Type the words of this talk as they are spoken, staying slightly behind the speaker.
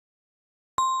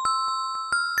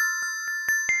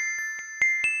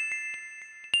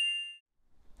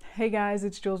Hey guys,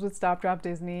 it's Jules with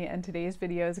Stop.Drop.Disney, and today's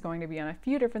video is going to be on a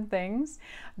few different things.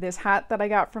 This hat that I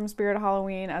got from Spirit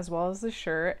Halloween, as well as the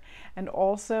shirt, and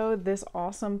also this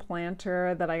awesome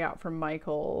planter that I got from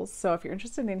Michael's. So if you're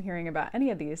interested in hearing about any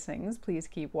of these things, please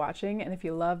keep watching, and if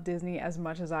you love Disney as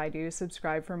much as I do,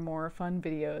 subscribe for more fun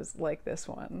videos like this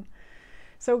one.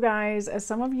 So guys, as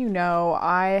some of you know,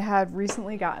 I had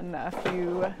recently gotten a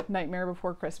few Nightmare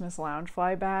Before Christmas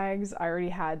Loungefly bags. I already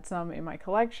had some in my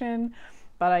collection,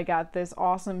 but I got this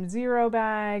awesome Zero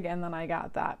bag, and then I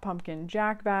got that Pumpkin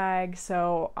Jack bag.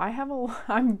 So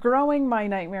I'm growing my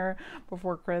Nightmare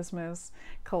Before Christmas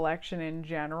collection in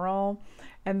general.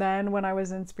 And then when I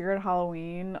was in Spirit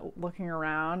Halloween looking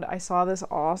around, I saw this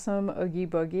awesome Oogie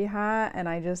Boogie hat and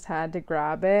I just had to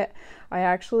grab it. I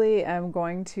actually am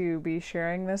going to be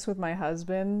sharing this with my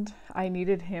husband. I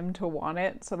needed him to want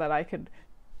it so that I could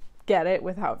get it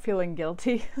without feeling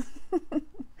guilty.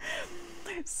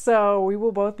 So we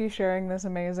will both be sharing this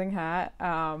amazing hat,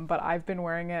 but I've been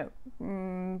wearing it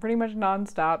pretty much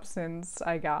nonstop since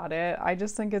I got it. I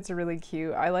just think it's really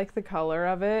cute. I like the color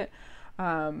of it.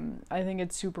 I think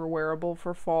it's super wearable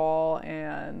for fall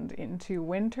and into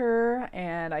winter,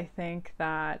 and I think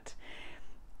that,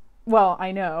 well,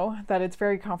 I know that it's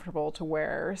very comfortable to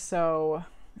wear, so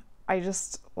I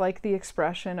just like the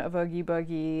expression of Oogie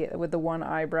Boogie with the one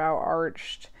eyebrow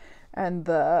arched and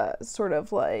the sort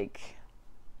of like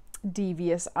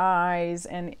devious eyes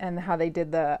and how they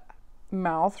did the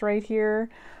mouth right here.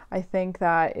 I think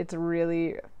that it's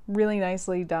really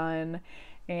nicely done,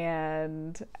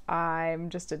 and I'm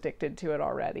just addicted to it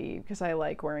already because I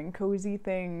like wearing cozy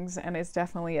things, and it's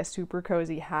definitely a super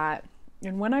cozy hat.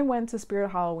 And when I went to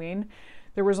Spirit Halloween,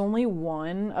 there was only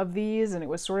one of these and it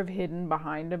was sort of hidden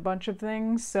behind a bunch of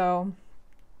things. So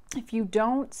if you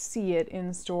don't see it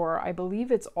in store, I believe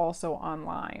it's also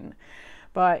online,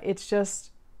 but it's just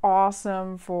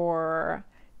awesome for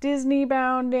Disney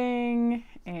bounding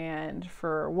and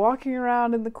for walking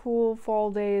around in the cool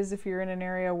fall days if you're in an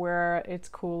area where it's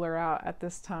cooler out at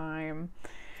this time.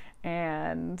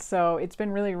 And so it's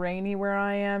been really rainy where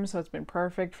I am, so it's been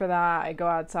perfect for that. I go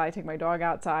outside, take my dog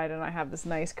outside, and I have this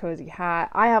nice cozy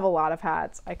hat. I have a lot of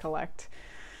hats I collect.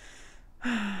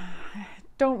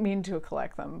 Don't mean to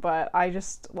collect them, but I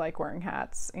just like wearing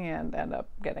hats and end up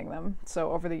getting them.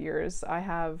 So over the years, I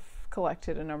have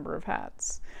collected a number of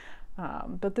hats.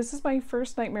 But this is my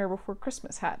first Nightmare Before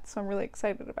Christmas hat, so I'm really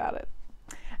excited about it.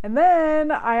 And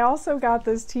then I also got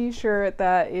this t-shirt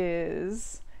that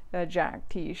is a Jack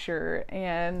t-shirt,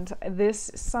 and this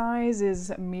size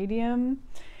is medium,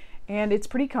 and it's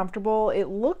pretty comfortable. It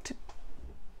looked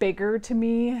bigger to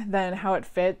me than how it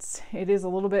fits. It is a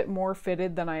little bit more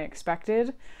fitted than I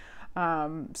expected.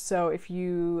 So if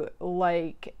you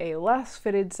like a less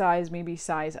fitted size, maybe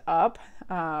size up.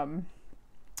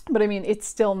 But I mean, it's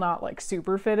still not like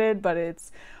super fitted, but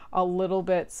it's a little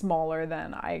bit smaller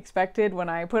than I expected when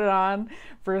I put it on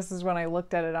versus when I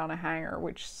looked at it on a hanger,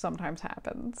 which sometimes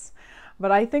happens.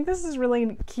 But I think this is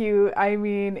really cute. I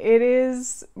mean, it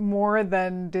is more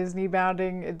than Disney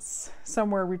bounding. It's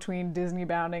somewhere between Disney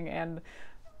bounding and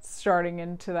starting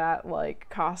into that like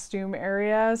costume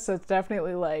area. So it's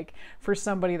definitely like for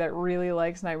somebody that really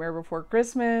likes Nightmare Before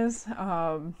Christmas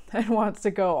and wants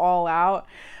to go all out.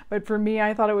 But for me,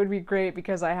 I thought it would be great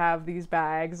because I have these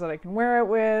bags that I can wear it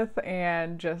with,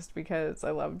 and just because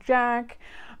I love Jack.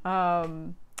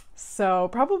 So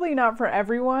probably not for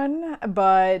everyone,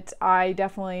 but I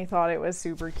definitely thought it was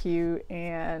super cute,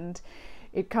 and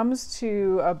it comes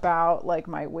to about like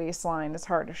my waistline. It's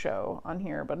hard to show on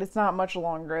here, but it's not much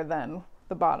longer than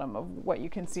the bottom of what you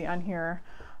can see on here.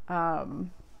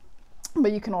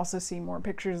 But you can also see more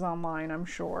pictures online, I'm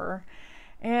sure.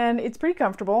 And it's pretty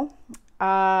comfortable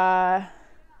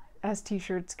as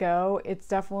t-shirts go. It's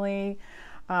definitely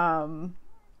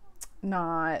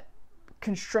not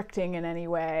constricting in any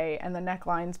way, and the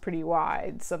neckline's pretty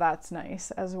wide, so that's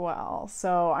nice as well.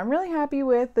 So I'm really happy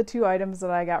with the two items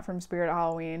that I got from Spirit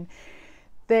Halloween.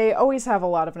 They always have a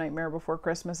lot of Nightmare Before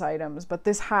Christmas items, but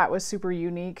this hat was super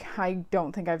unique. I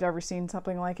don't think I've ever seen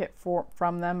something like it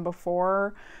from them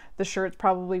before. The shirt's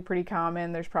probably pretty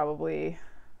common. There's probably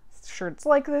shirts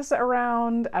like this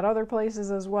around at other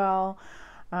places as well.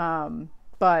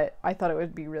 But I thought it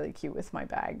would be really cute with my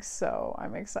bags, so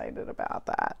I'm excited about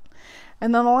that.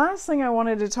 And then the last thing I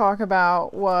wanted to talk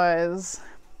about was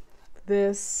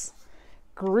this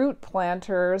Groot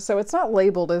Planter. So it's not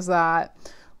labeled as that,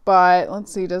 but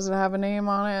let's see, does it have a name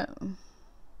on it?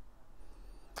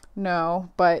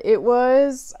 No, but it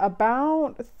was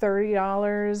about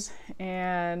 $30,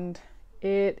 and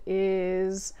it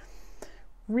is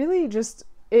really just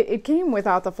it came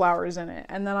without the flowers in it,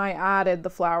 and then I added the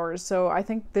flowers. So I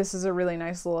think this is a really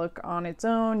nice look on its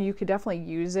own. You could definitely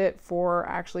use it for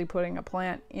actually putting a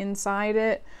plant inside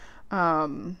it.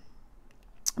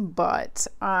 But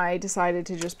I decided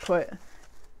to just put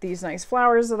these nice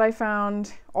flowers that I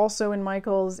found also in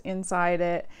Michael's inside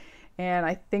it. And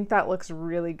I think that looks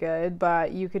really good,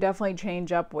 but you could definitely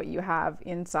change up what you have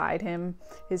inside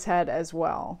his head as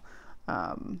well.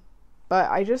 But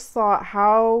I just thought,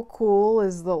 how cool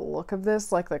is the look of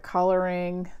this? Like the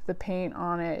coloring, the paint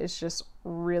on it is just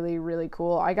really, really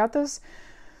cool. I got this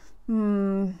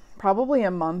probably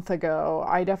a month ago.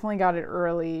 I definitely got it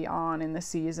early on in the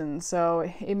season, so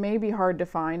it may be hard to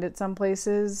find at some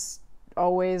places.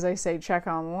 Always, I say check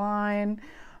online.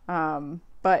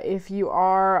 But if you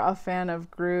are a fan of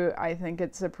Groot, I think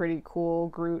it's a pretty cool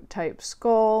Groot type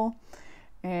skull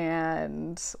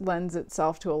and lends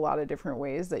itself to a lot of different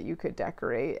ways that you could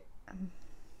decorate.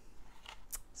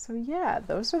 So yeah,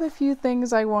 those are the few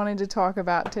things I wanted to talk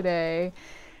about today.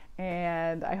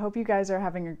 And I hope you guys are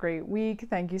having a great week.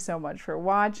 Thank you so much for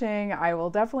watching. I will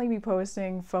definitely be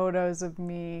posting photos of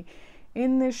me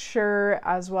in this shirt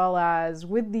as well as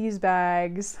with these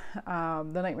bags,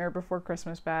 the Nightmare Before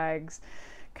Christmas bags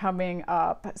coming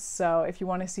up. So if you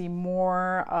want to see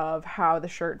more of how the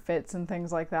shirt fits and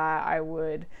things like that, I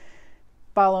would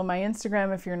follow my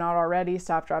Instagram if you're not already,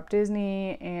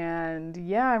 Stop.Drop.Disney. And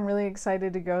yeah, I'm really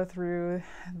excited to go through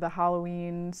the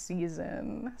Halloween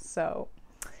season. So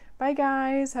bye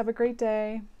guys, have a great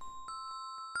day.